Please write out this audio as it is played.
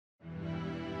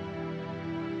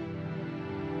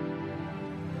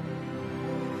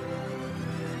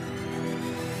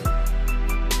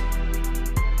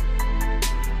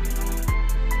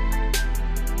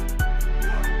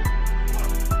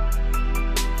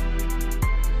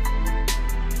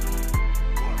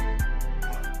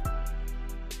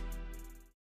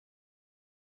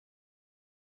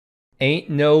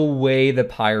Ain't no way the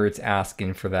pirate's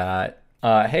asking for that.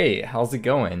 Hey, how's it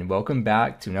going? Welcome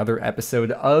back to another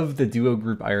episode of the duo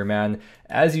group Ironman.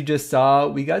 As you just saw,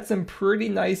 we got some pretty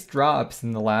nice drops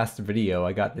in the last video.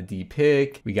 I got the D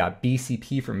pick, we got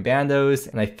BCP from Bandos,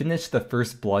 and I finished the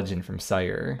first bludgeon from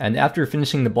Sire. And after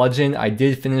finishing the bludgeon, I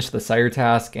did finish the Sire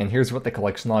task, and here's what the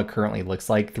collection log currently looks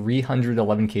like: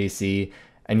 311 KC.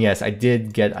 And yes, I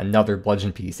did get another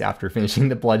bludgeon piece after finishing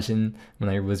the bludgeon when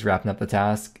I was wrapping up the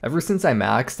task. Ever since I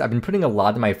maxed, I've been putting a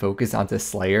lot of my focus onto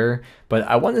Slayer, but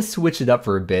I want to switch it up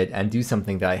for a bit and do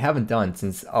something that I haven't done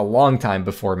since a long time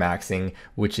before maxing,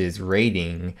 which is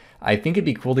raiding. I think it'd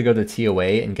be cool to go to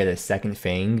TOA and get a second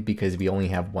Fang because we only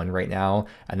have one right now,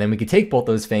 and then we could take both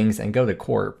those Fangs and go to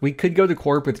Corp. We could go to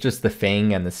Corp with just the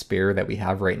Fang and the Spear that we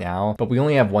have right now, but we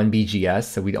only have one BGS,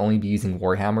 so we'd only be using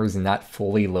Warhammers and not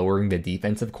fully lowering the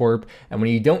defense of Corp. And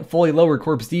when you don't fully lower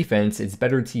Corp's defense, it's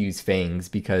better to use Fangs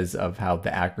because of how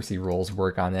the accuracy rolls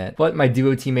work on it. But my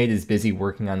duo teammate is busy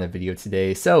working on a video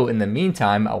today, so in the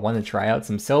meantime, I want to try out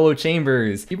some solo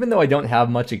chambers. Even though I don't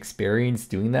have much experience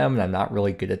doing them and I'm not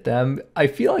really good at them, I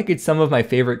feel like it's some of my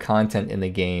favorite content in the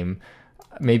game.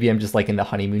 Maybe I'm just like in the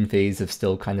honeymoon phase of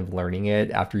still kind of learning it.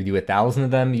 After you do 1,000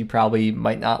 of them, you probably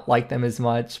might not like them as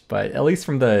much, but at least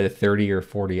from the 30 or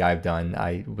 40 I've done,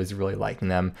 I was really liking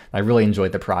them. I really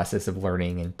enjoyed the process of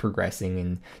learning and progressing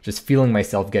and just feeling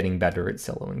myself getting better at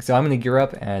soloing. So I'm going to gear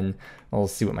up and I'll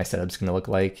see what my setup's going to look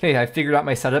like. Hey, I figured out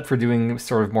my setup for doing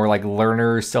sort of more like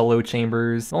learner solo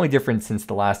chambers. The only difference since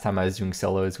the last time I was doing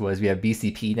solos was we have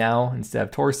BCP now instead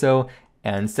of torso.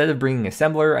 And instead of bringing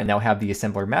Assembler, I now have the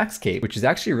Assembler Max Cape, which is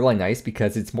actually really nice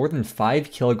because it's more than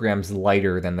 5 kilograms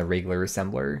lighter than the regular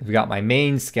Assembler. We got my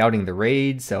main scouting the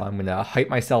raid, so I'm gonna hype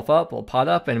myself up, we'll pot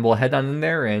up, and we'll head on in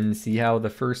there and see how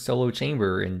the first solo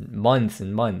chamber in months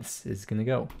and months is gonna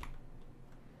go.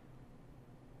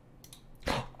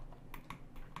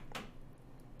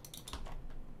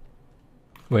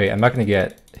 Wait, I'm not gonna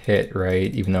get hit,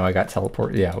 right? Even though I got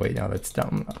teleported. Yeah, wait, no, that's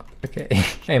dumb. Okay.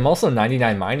 Hey, I'm also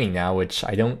 99 mining now, which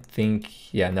I don't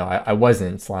think, yeah, no, I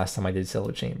wasn't last time I did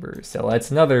solo chambers. So that's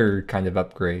another kind of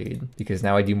upgrade because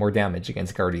now I do more damage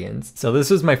against Guardians. So this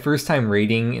was my first time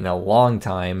raiding in a long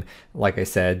time. Like I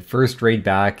said, first raid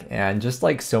back, and just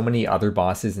like so many other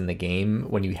bosses in the game,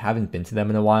 when you haven't been to them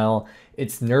in a while,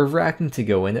 it's nerve-wracking to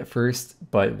go in at first,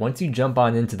 but once you jump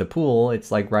on into the pool, it's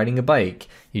like riding a bike.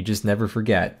 You just never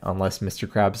forget, unless Mr.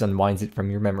 Krabs unwinds it from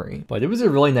your memory. But it was a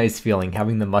really nice feeling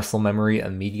having the muscle memory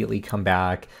immediately come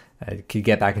back. I could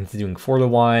get back into doing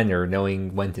 4-to-1 or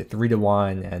knowing when to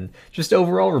 3-to-1, and just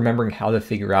overall remembering how to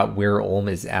figure out where Ulm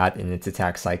is at in its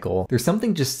attack cycle. There's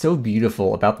something just so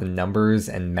beautiful about the numbers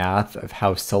and math of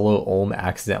how solo Ulm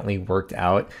accidentally worked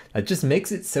out that just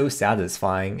makes it so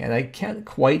satisfying, and I can't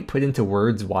quite put into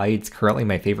words why it's currently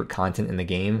my favorite content in the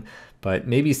game, but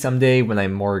maybe someday when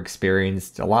I'm more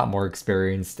experienced, a lot more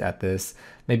experienced at this,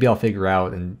 maybe I'll figure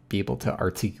out and be able to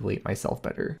articulate myself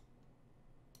better.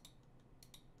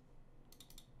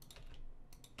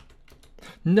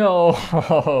 No!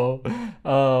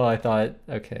 Oh, I thought,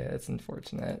 okay, that's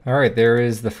unfortunate. All right, there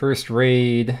is the first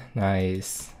raid.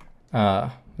 Nice.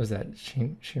 What was that?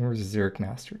 Chambers of Xeric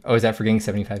Master. Oh, is that for getting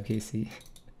 75 KC?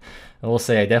 I will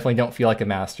say I definitely don't feel like a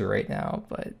master right now,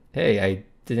 but hey, I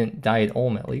didn't die at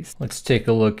Ulm at least. Let's take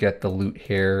a look at the loot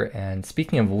here. And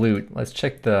speaking of loot, let's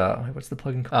check the, what's the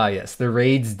plugin called? Ah, yes, the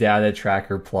Raids Data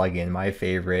Tracker plugin, my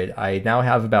favorite. I now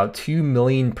have about 2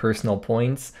 million personal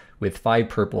points with 5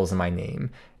 purples in my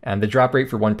name. And the drop rate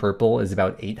for 1 purple is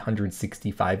about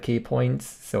 865k points.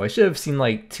 So I should have seen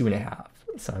like 2.5.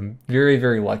 So I'm very,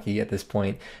 very lucky at this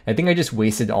point. I think I just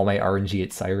wasted all my RNG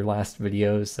at Sire last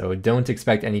video, so don't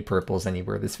expect any purples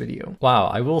anywhere this video. Wow,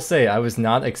 I will say I was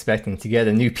not expecting to get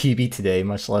a new PB today,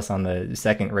 much less on the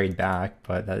second raid back,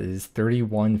 but that is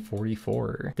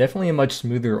 3144. Definitely a much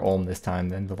smoother Ulm this time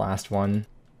than the last one.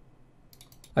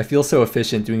 I feel so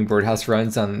efficient doing birdhouse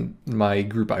runs on my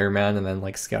group Ironman and then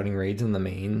like scouting raids in the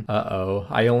main. Uh-oh,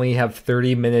 I only have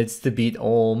 30 minutes to beat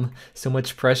Ulm. So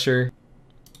much pressure.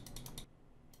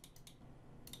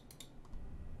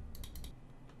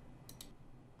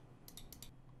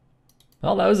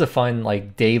 Well, that was a fun,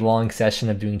 like, day-long session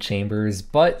of doing chambers,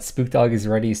 but Spookdog is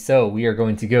ready, so we are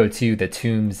going to go to the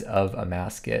Tombs of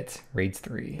Amascut, Raids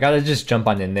 3. Gotta just jump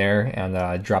on in there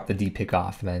and drop the D-pick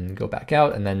off, and then go back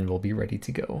out, and then we'll be ready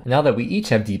to go. Now that we each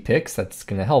have D-picks, that's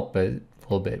gonna help a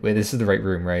little bit. Wait, this is the right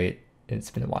room, right? It's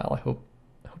been a while. I hope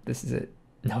this is it.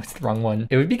 No, it's the wrong one.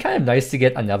 It would be kind of nice to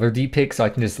get another D pick so I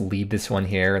can just leave this one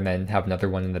here and then have another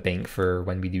one in the bank for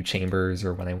when we do Chambers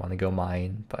or when I want to go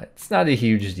mine, but it's not a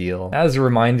huge deal. As a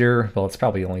reminder, well, it's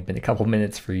probably only been a couple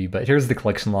minutes for you, but here's the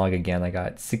collection log again. I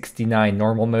got 69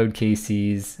 normal mode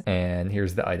KCs, and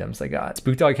here's the items I got.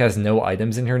 Spookdog has no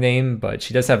items in her name, but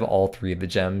she does have all 3 of the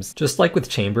gems. Just like with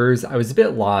Chambers, I was a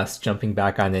bit lost jumping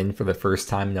back on in for the first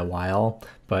time in a while.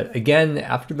 But again,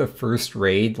 after the first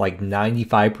raid, like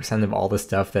 95% of all the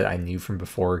stuff that I knew from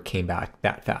before came back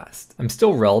that fast. I'm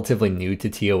still relatively new to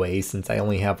TOA since I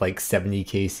only have like 70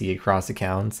 KC across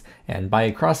accounts. And by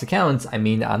across accounts, I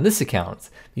mean on this account,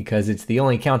 because it's the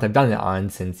only account I've done it on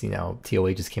since, you know,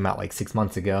 TOA just came out like 6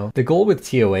 months ago. The goal with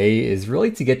TOA is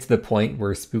really to get to the point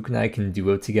where Spook and I can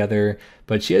duo together,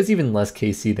 but she has even less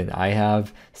KC than I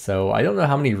have, so I don't know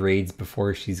how many raids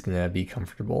before she's gonna be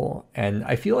comfortable. And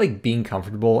I feel like being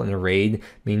comfortable in a raid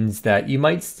means that you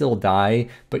might still die,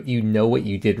 but you know what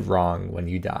you did wrong when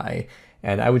you die.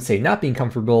 And I would say not being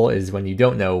comfortable is when you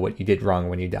don't know what you did wrong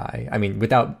when you die. I mean,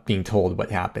 without being told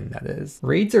what happened, that is.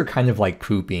 Raids are kind of like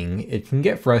pooping. It can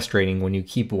get frustrating when you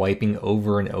keep wiping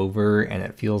over and over and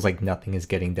it feels like nothing is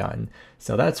getting done.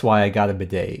 So that's why I got a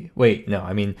bidet. Wait, no,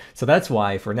 I mean, so that's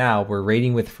why for now we're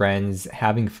raiding with friends,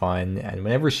 having fun, and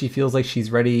whenever she feels like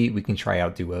she's ready, we can try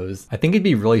out duos. I think it'd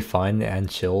be really fun and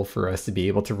chill for us to be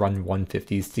able to run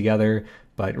 150s together.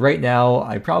 But right now,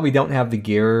 I probably don't have the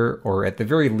gear, or at the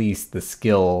very least, the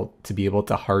skill to be able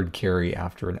to hard carry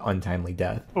after an untimely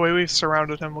death. The way we've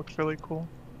surrounded him looked really cool.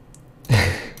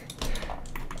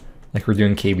 Like we're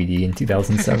doing KBD in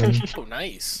 2007. Oh,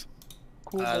 nice.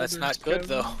 Cool That's not good,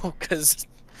 though, because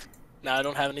now I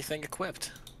don't have anything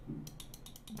equipped.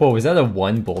 Whoa, was that a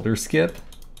 1 boulder skip?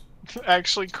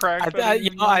 Actually cracked.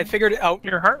 I figured it out.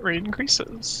 Your heart rate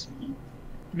increases.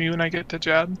 Me when I get to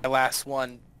Jad. My last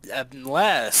one,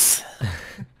 unless...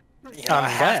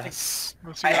 Unless.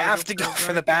 I have to go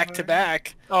for the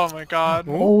back-to-back. Oh my god.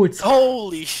 Oh, it's...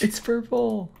 Holy shit. It's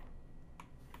purple.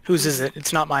 Whose is it?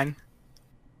 It's not mine.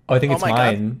 Oh, I think Oh it's my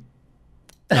mine.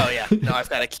 Oh yeah, no, I've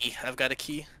got a key. I've got a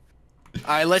key.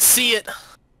 Alright, let's see it.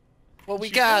 What we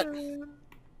got?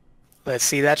 Let's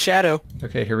see that shadow.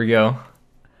 Okay, here we go.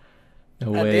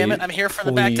 No God way. damn it, I'm here for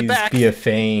the Please back-to-back. be a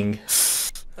Fang.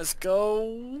 Let's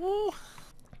go.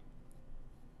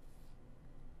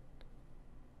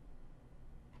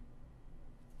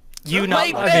 You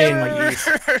not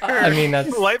I mean,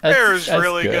 that's... Light Bear is that's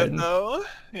really good though.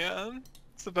 Yeah.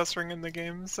 It's the best ring in the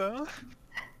game, so.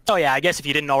 Oh yeah, I guess if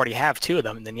you didn't already have 2 of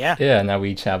them, then yeah. Yeah, now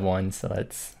we each have 1, so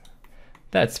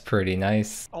that's pretty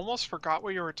nice. Almost forgot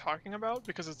what you were talking about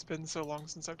because it's been so long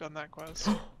since I've done that quest.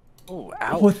 Oh,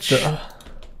 ouch. What the...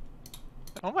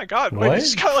 Oh my god, What? wait, you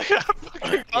just got like a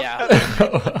fucking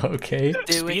Yeah. Okay.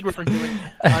 Doing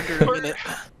under a minute.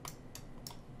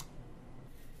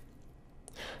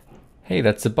 Hey,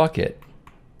 that's a bucket.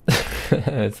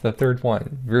 It's the 3rd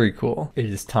one. Very cool. It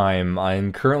is time.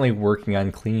 I'm currently working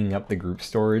on cleaning up the group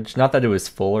storage. Not that it was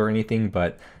full or anything,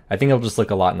 but I think it'll just look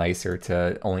a lot nicer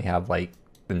to only have like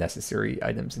the necessary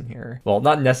items in here. Well,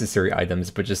 not necessary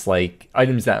items, but just like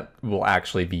items that will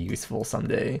actually be useful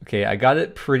someday. Okay, I got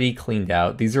it pretty cleaned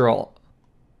out. These are all...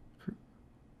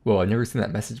 Whoa, I've never seen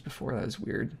that message before. That was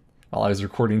weird. While I was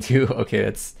recording too. Okay,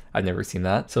 I've never seen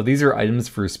that. So these are items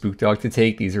for Spook Dog to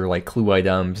take. These are like clue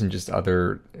items and just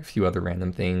a few other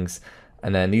random things.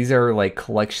 And then these are like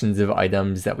collections of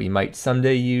items that we might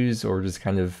someday use or just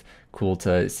kind of cool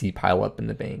to see pile up in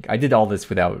the bank. I did all this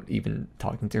without even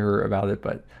talking to her about it,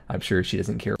 but I'm sure she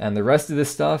doesn't care. And the rest of this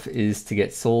stuff is to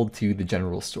get sold to the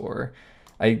general store.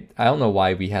 I don't know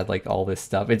why we had like all this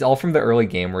stuff. It's all from the early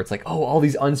game where it's like, oh, all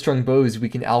these unstrung bows, we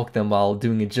can alch them while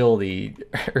doing agility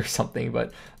or something,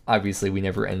 but obviously we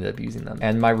never ended up using them.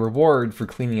 And my reward for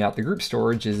cleaning out the group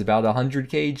storage is about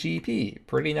 100k GP.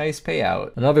 Pretty nice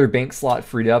payout. Another bank slot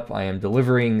freed up. I am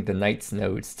delivering the Knight's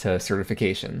Notes to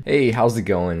certification. Hey, how's it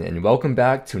going? And welcome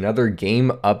back to another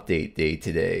game update day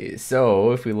today.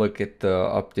 So if we look at the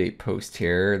update post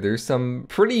here, there's some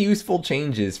pretty useful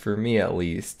changes for me at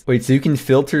least. Wait, so you can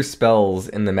filter spells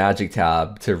in the magic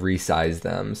tab to resize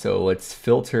them. So let's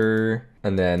filter...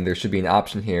 And then there should be an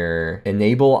option here,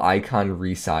 enable icon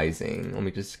resizing. Let me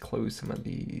just close some of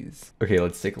these. Okay,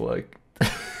 let's take a look.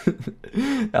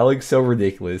 That looks so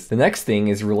ridiculous. The next thing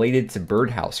is related to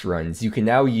birdhouse runs. You can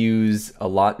now use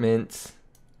allotment.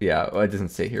 Yeah, well, it doesn't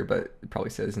say here, but it probably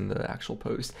says in the actual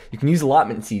post. You can use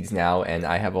allotment seeds now, and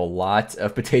I have a lot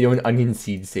of potato and onion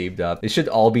seeds saved up. They should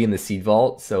all be in the seed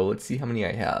vault, so let's see how many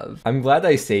I have. I'm glad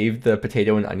I saved the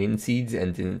potato and onion seeds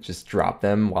and didn't just drop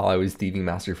them while I was thieving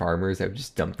Master Farmers. I would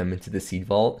just dump them into the seed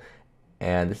vault.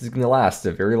 and this is going to last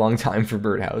a very long time for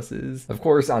birdhouses. Of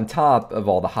course, on top of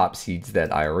all the hop seeds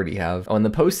that I already have. Oh, and the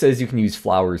post says you can use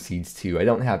flower seeds too. I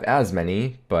don't have as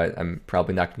many, but I'm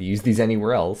probably not going to use these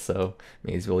anywhere else, so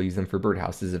may as well use them for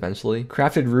birdhouses eventually.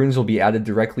 Crafted runes will be added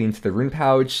directly into the rune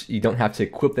pouch. You don't have to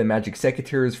equip the magic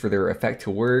secateurs for their effect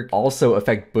to work. Also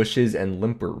affect bushes and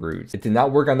limper roots. It did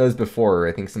not work on those before.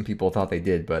 I think some people thought they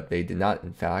did, but they did not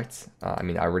in fact. I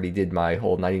mean, I already did my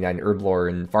whole 99 herb lore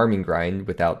and farming grind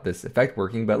without this effect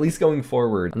working, but at least going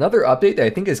forward. Another update that I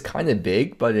think is kind of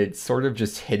big, but it's sort of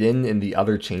just hidden in the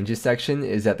other changes section,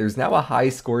 is that there's now a high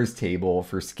scores table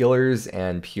for skillers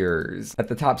and pures. At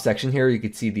the top section here, you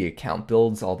can see the account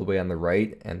builds all the way on the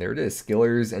right, and there it is,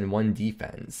 skillers and 1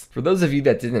 defense. For those of you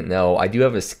that didn't know, I do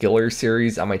have a skiller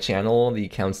series on my channel. The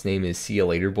account's name is See Ya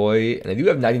Later Boy, and I do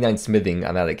have 99 smithing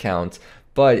on that account,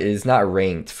 but it is not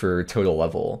ranked for total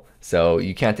level. So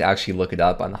you can't actually look it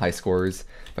up on the high scores.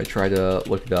 If I try to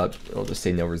look it up, it'll just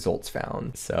say no results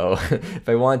found. So if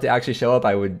I wanted to actually show up,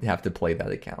 I would have to play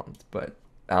that account. But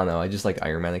I don't know, I just like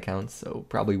Ironman accounts, so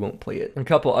probably won't play it. A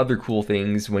couple other cool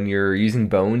things: when you're using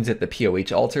bones at the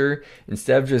POH altar,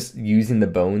 instead of just using the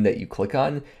bone that you click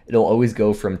on, it'll always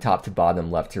go from top to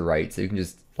bottom, left to right. So you can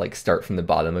just like start from the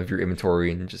bottom of your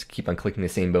inventory and just keep on clicking the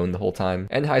same bone the whole time.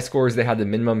 And high scores, they had the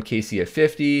minimum KC of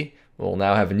 50. We'll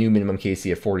now have a new minimum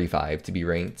KC of 45 to be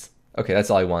ranked. Okay, that's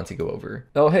all I want to go over.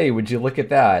 Oh hey, would you look at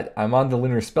that? I'm on the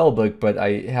lunar spellbook, but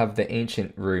I have the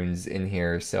ancient runes in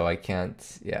here, so I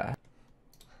can't, yeah.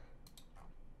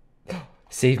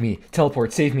 Save me,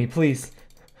 teleport, save me, please.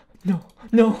 No,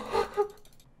 no.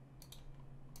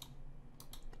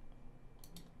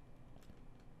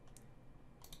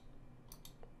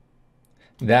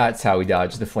 That's how we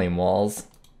dodge the flame walls.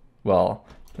 Well,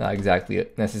 not exactly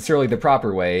necessarily the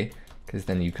proper way, because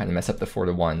then you kind of mess up the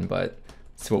 4-to-1, but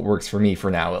it's what works for me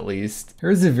for now, at least.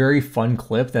 Here's a very fun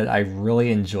clip that I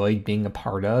really enjoyed being a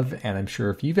part of, and I'm sure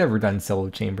if you've ever done solo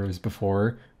chambers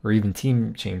before, or even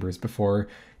team chambers before,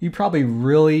 you probably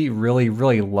really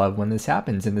love when this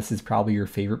happens, and this is probably your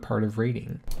favorite part of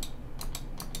raiding.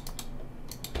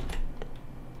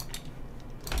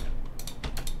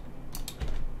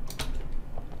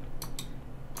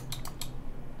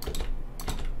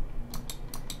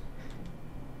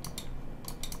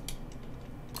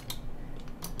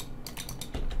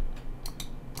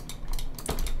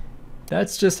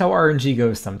 That's just how RNG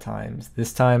goes sometimes.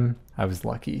 This time, I was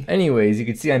lucky. Anyways, you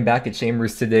can see I'm back at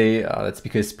Chambers today. That's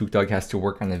because SpookDog has to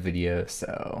work on a video,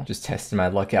 so just testing my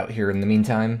luck out here in the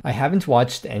meantime. I haven't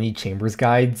watched any Chambers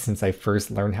guides since I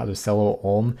first learned how to solo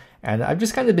Ulm, and I've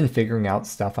just kind of been figuring out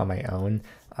stuff on my own.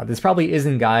 This probably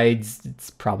isn't guides, it's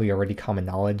probably already common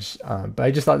knowledge, but I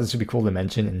just thought this would be cool to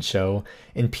mention and show.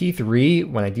 In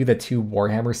P3, when I do the 2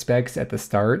 Warhammer specs at the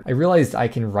start, I realized I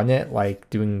can run it like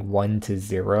doing 1 to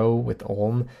 0 with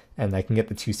Ulm, and I can get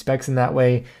the 2 specs in that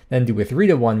way, then do a 3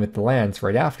 to 1 with the Lance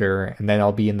right after, and then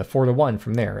I'll be in the 4 to 1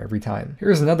 from there every time.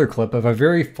 Here's another clip of a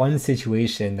very fun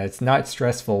situation that's not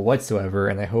stressful whatsoever,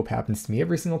 and I hope happens to me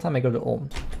every single time I go to Ulm.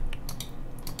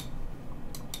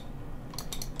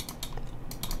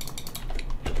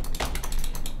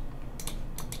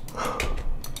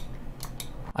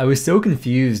 I was so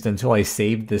confused until I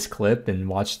saved this clip and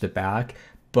watched it back,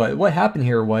 but what happened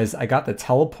here was I got the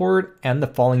teleport and the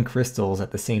falling crystals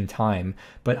at the same time,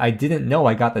 but I didn't know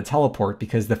I got the teleport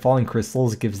because the falling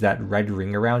crystals gives that red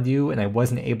ring around you, and I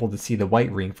wasn't able to see the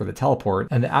white ring for the teleport,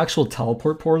 and the actual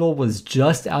teleport portal was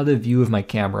just out of view of my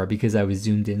camera because I was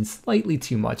zoomed in slightly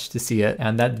too much to see it,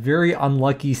 and that very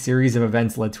unlucky series of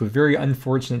events led to a very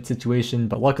unfortunate situation,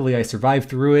 but luckily I survived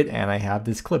through it, and I have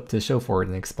this clip to show for it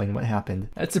and explain what happened.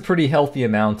 That's a pretty healthy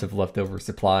amount of leftover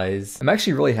supplies. I'm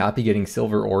actually really happy getting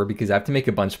silver ore because I have to make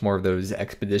a bunch more of those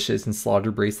expeditious and slaughter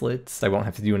bracelets. I won't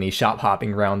have to do any shop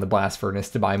hopping around the blast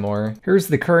furnace to buy more. Here's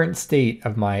the current state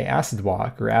of my acid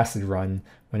walk or acid run.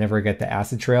 Whenever I get the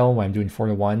acid trail when I'm doing 4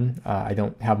 to 1, I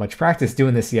don't have much practice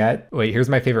doing this yet. Wait, here's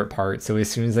my favorite part. So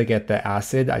as soon as I get the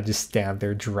acid, I just stand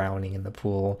there drowning in the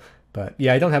pool. But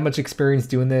yeah, I don't have much experience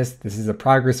doing this. This is a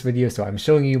progress video, so I'm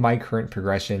showing you my current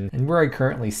progression and where I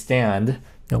currently stand,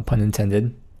 no pun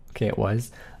intended, okay it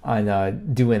was,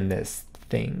 on doing this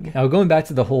thing. Now going back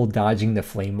to the whole dodging the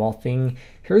flame wall thing,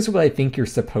 here's what I think you're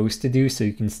supposed to do so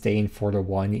you can stay in 4 to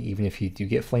 1 even if you do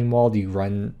get flame walled. You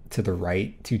run to the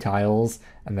right 2 tiles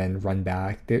and then run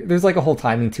back. There's like a whole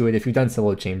timing to it. If you've done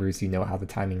solo chambers, you know how the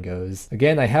timing goes.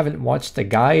 Again, I haven't watched a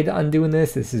guide on doing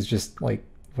this. This is just like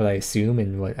what I assume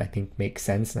and what I think makes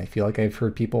sense, and I feel like I've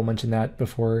heard people mention that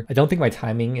before. I don't think my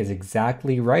timing is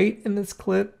exactly right in this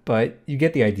clip, but you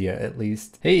get the idea at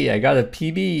least. Hey, I got a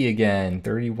PB again,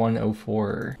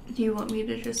 3104. Do you want me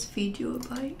to just feed you a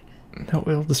bite? No,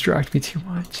 it'll distract me too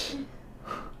much.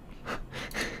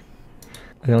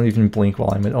 I don't even blink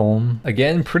while I'm at Ulm.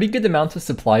 Again, pretty good amount of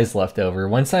supplies left over.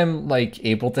 Once I'm like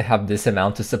able to have this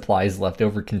amount of supplies left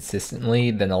over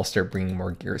consistently, then I'll start bringing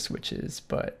more gear switches.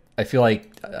 But I feel like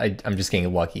I'm just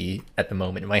getting lucky at the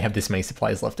moment. I might have this many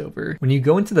supplies left over. When you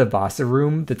go into the Vasa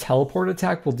room, the teleport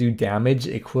attack will do damage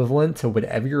equivalent to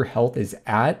whatever your health is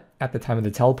at the time of the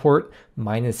teleport,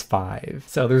 -5.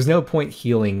 So there's no point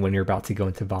healing when you're about to go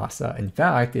into Vasa. In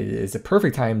fact, it is a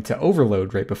perfect time to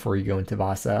overload right before you go into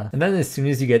Vasa. And then as soon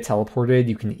as you get teleported,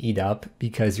 you can eat up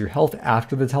because your health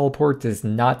after the teleport does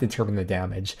not determine the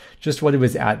damage, just what it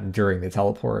was at during the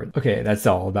teleport. Okay, that's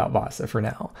all about Vasa for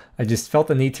now. I just felt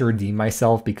the need to redeem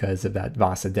myself because of that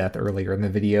Vasa death earlier in the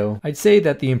video. I'd say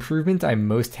that the improvement I'm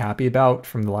most happy about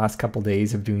from the last couple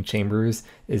days of doing Chambers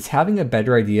is having a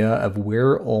better idea of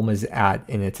where Ulm is at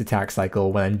in its attack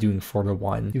cycle when I'm doing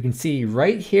 4-1. You can see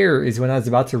right here is when I was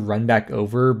about to run back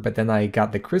over, but then I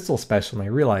got the crystal special and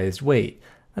I realized, wait,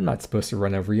 I'm not supposed to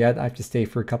run over yet. I have to stay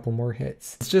for a couple more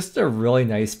hits. It's just a really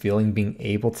nice feeling being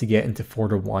able to get into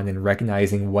 4-1 and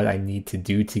recognizing what I need to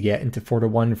do to get into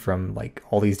 4-1 from like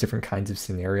all these different kinds of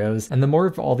scenarios. And the more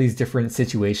of all these different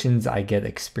situations I get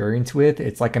experience with,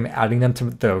 it's like I'm adding them to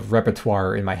the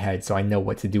repertoire in my head so I know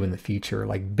what to do in the future,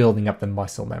 like building up the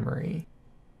muscle memory.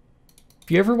 If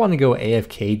you ever want to go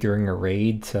AFK during a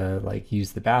raid to like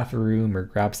use the bathroom or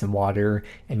grab some water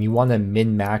and you want to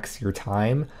min-max your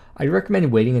time, I'd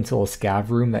recommend waiting until a scav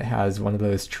room that has one of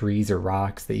those trees or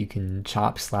rocks that you can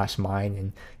chop/mine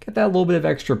and get that little bit of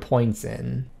extra points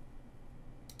in.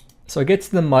 So I get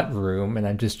to the mutt room and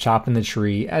I'm just chopping the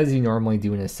tree as you normally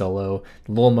do in a solo.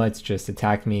 The little mutts just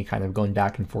attack me, kind of going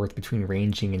back and forth between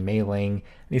ranging and meleeing. And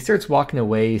he starts walking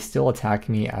away, still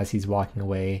attacking me as he's walking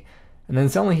away. And then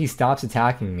suddenly he stops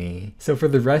attacking me. So for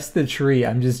the rest of the tree,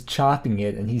 I'm just chopping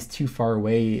it and he's too far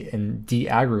away and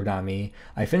de-aggroed on me.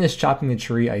 I finish chopping the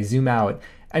tree, I zoom out,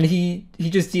 and he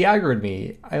just de-aggroed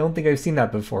me. I don't think I've seen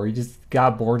that before. He just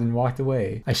got bored and walked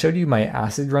away. I showed you my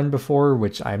acid run before,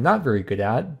 which I'm not very good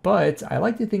at, but I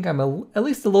like to think I'm at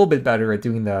least a little bit better at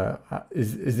doing the,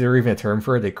 is there even a term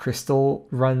for it? A crystal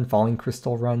run, falling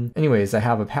crystal run? Anyways, I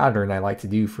have a pattern I like to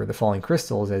do for the falling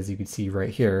crystals, as you can see right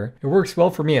here. It works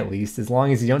well for me at least, as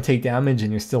long as you don't take damage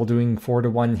and you're still doing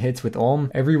 4-1 hits with Ulm.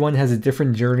 Everyone has a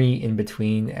different journey in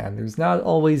between, and there's not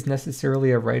always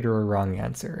necessarily a right or a wrong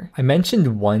answer. I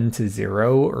mentioned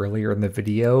 1-0 earlier in the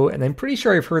video, and I'm pretty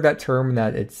sure I've heard that term,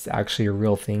 that it's actually a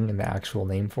real thing and the actual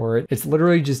name for it. It's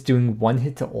literally just doing 1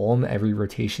 hit to Ulm every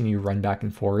rotation you run back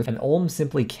and forth, and Ulm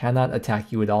simply cannot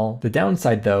attack you at all. The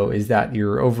downside though is that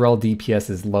your overall DPS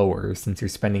is lower since you're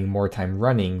spending more time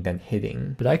running than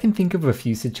hitting. But I can think of a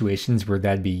few situations where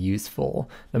that'd be useful.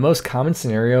 The most common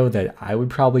scenario that I would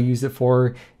probably use it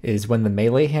for is when the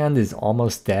melee hand is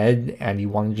almost dead and you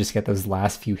want to just get those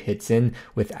last few hits in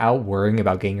without worrying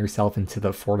about getting yourself into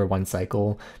the 4-1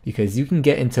 cycle, because you can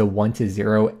get into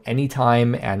 1-0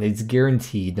 anytime and it's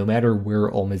guaranteed no matter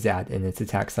where Ulm is at in its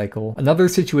attack cycle. Another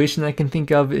situation I can think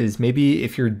of is maybe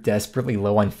if you're desperately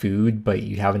low on food but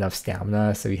you have enough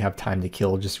stamina so you have time to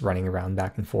kill just running around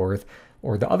back and forth.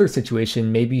 Or the other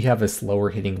situation, maybe you have a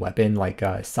slower hitting weapon like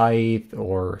a scythe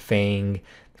or fang.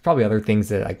 Probably other things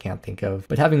that I can't think of,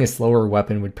 but having a slower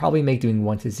weapon would probably make doing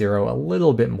 1-0 a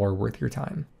little bit more worth your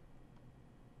time.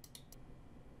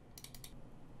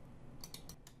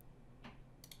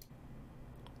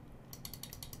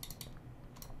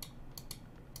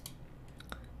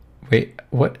 Wait,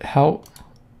 what? How?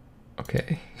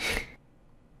 Okay.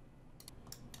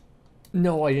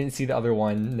 No, I didn't see the other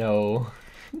one. No.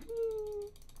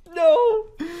 No!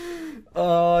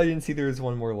 Oh, I didn't see there was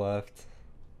one more left.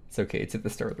 It's okay, it's at the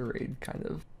start of the raid, kind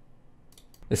of.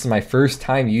 This is my first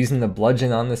time using the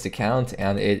bludgeon on this account,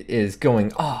 and it is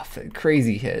going off at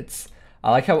crazy hits.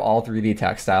 I like how all 3 of the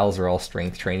attack styles are all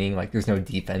strength training, like there's no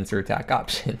defense or attack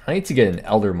option. I need to get an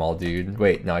Elder Maul, dude.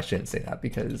 Wait, no, I shouldn't say that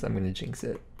because I'm gonna jinx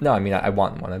it. No, I mean, I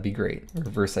want one, that'd be great.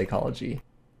 Reverse psychology.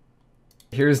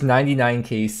 Here's 99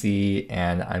 KC,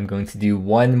 and I'm going to do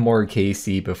 1 more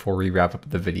KC before we wrap up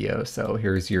the video. So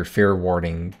here's your fair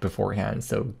warning beforehand.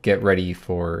 So get ready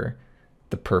for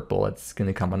the purple. It's going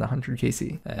to come on 100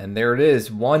 KC. And there it is,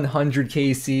 100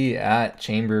 KC at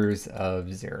Chambers of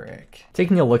Xeric.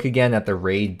 Taking a look again at the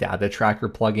raid data tracker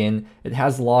plugin, it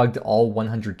has logged all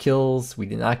 100 kills. We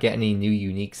did not get any new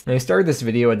uniques. And I started this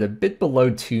video at a bit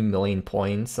below 2 million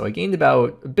points, so I gained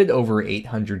about a bit over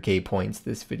 800k points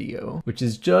this video, which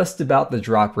is just about the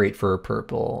drop rate for a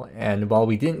purple. And while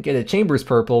we didn't get a Chambers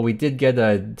purple, we did get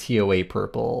a TOA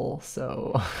purple,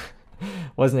 so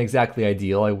Wasn't exactly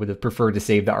ideal. I would have preferred to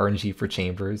save the RNG for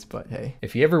Chambers, but hey.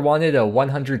 If you ever wanted a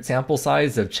 100 sample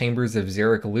size of Chambers of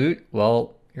Xeric loot,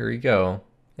 well, here you go.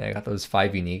 Yeah, I got those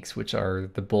 5 uniques, which are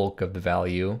the bulk of the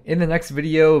value. In the next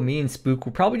video, me and Spook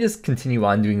will probably just continue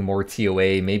on doing more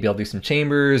TOA. Maybe I'll do some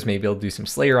Chambers, maybe I'll do some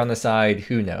Slayer on the side,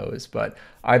 who knows. But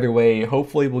either way,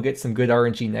 hopefully we'll get some good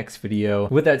RNG next video.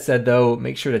 With that said though,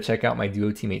 make sure to check out my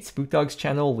duo teammate SpookDog's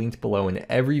channel, linked below in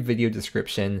every video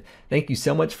description. Thank you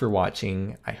so much for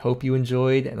watching. I hope you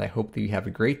enjoyed, and I hope that you have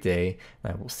a great day,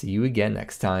 and I will see you again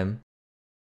next time.